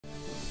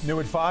New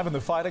at 5 in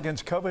the fight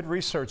against COVID,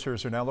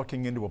 researchers are now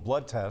looking into a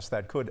blood test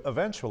that could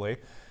eventually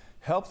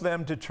help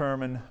them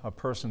determine a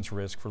person's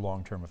risk for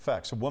long-term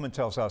effects. A woman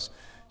tells us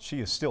she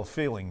is still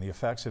feeling the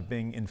effects of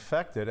being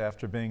infected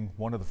after being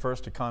one of the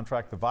first to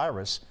contract the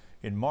virus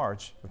in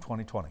March of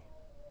 2020.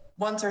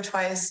 Once or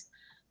twice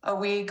a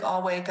week,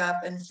 I'll wake up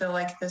and feel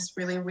like this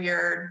really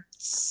weird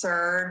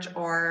surge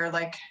or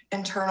like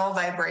internal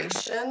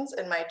vibrations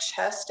in my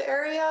chest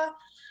area.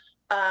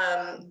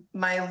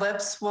 My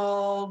lips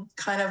will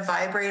kind of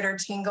vibrate or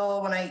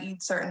tingle when I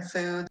eat certain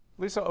foods.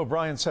 Lisa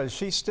O'Brien says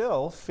she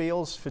still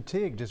feels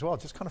fatigued as well,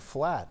 just kind of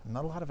flat,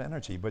 not a lot of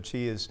energy, but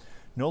she is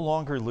no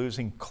longer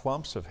losing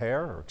clumps of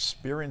hair or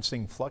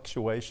experiencing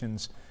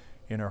fluctuations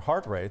in her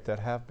heart rate that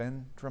have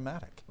been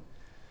dramatic.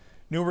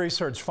 New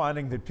research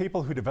finding that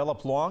people who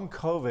develop long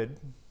COVID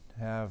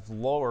have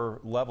lower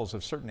levels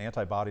of certain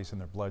antibodies in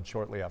their blood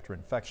shortly after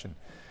infection.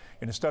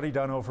 In a study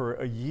done over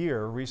a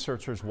year,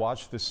 researchers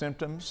watched the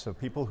symptoms of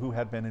people who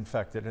had been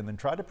infected and then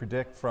tried to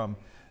predict from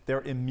their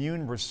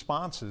immune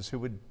responses who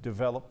would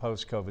develop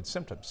post-COVID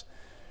symptoms.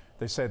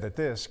 They say that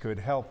this could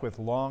help with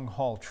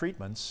long-haul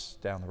treatments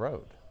down the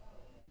road.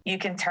 You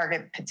can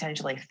target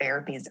potentially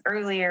therapies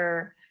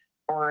earlier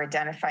or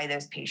identify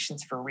those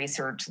patients for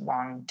research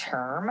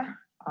long-term.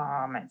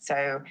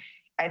 So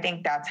I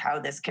think that's how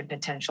this could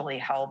potentially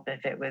help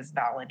if it was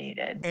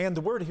validated. And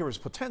the word here is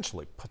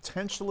potentially.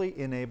 Potentially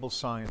enable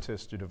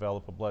scientists to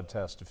develop a blood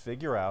test to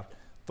figure out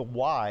the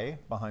why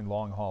behind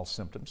long-haul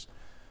symptoms.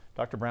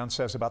 Dr. Brown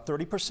says about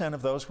 30%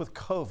 of those with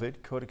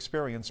COVID could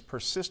experience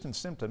persistent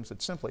symptoms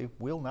that simply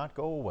will not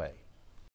go away.